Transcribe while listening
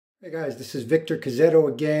Hey guys, this is Victor Cazzetto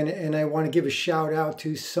again, and I want to give a shout out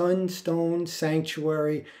to Sunstone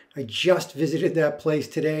Sanctuary. I just visited that place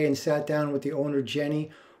today and sat down with the owner,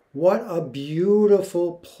 Jenny. What a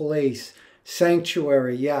beautiful place.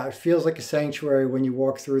 Sanctuary, yeah, it feels like a sanctuary when you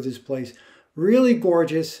walk through this place. Really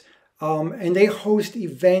gorgeous. And they host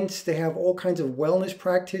events. They have all kinds of wellness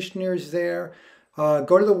practitioners there.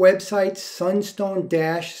 Go to the website,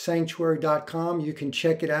 sunstone-sanctuary.com. You can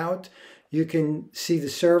check it out. You can see the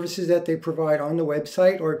services that they provide on the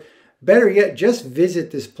website, or better yet, just visit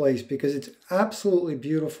this place because it's absolutely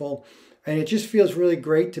beautiful and it just feels really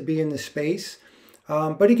great to be in the space.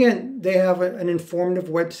 But again, they have an informative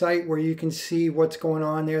website where you can see what's going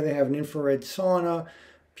on there. They have an infrared sauna,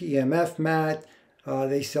 PEMF mat.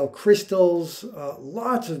 They sell crystals,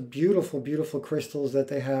 lots of beautiful, beautiful crystals that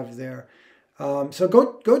they have there. So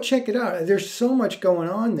go check it out. There's so much going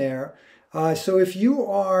on there. So if you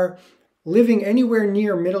are living anywhere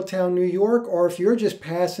near Middletown, New York, or if you're just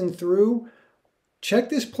passing through,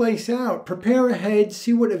 check this place out. Prepare ahead,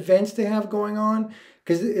 see what events they have going on,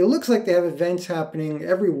 because it looks like they have events happening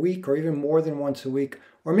every week or even more than once a week.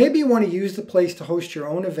 Or maybe you want to use the place to host your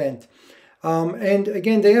own event. And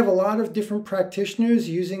again, they have a lot of different practitioners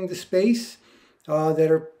using the space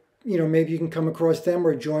that are, maybe you can come across them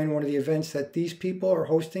or join one of the events that these people are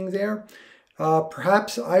hosting there.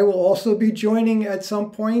 Perhaps I will also be joining at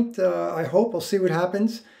some point. I hope. We'll see what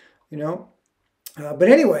happens, But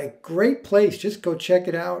anyway, great place. Just go check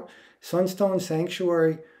it out. Sunstone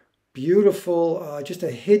Sanctuary, beautiful, just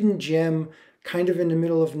a hidden gem, kind of in the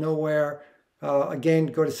middle of nowhere. Again,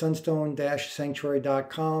 go to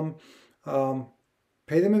sunstone-sanctuary.com.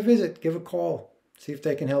 Pay them a visit. Give a call. See if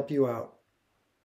they can help you out.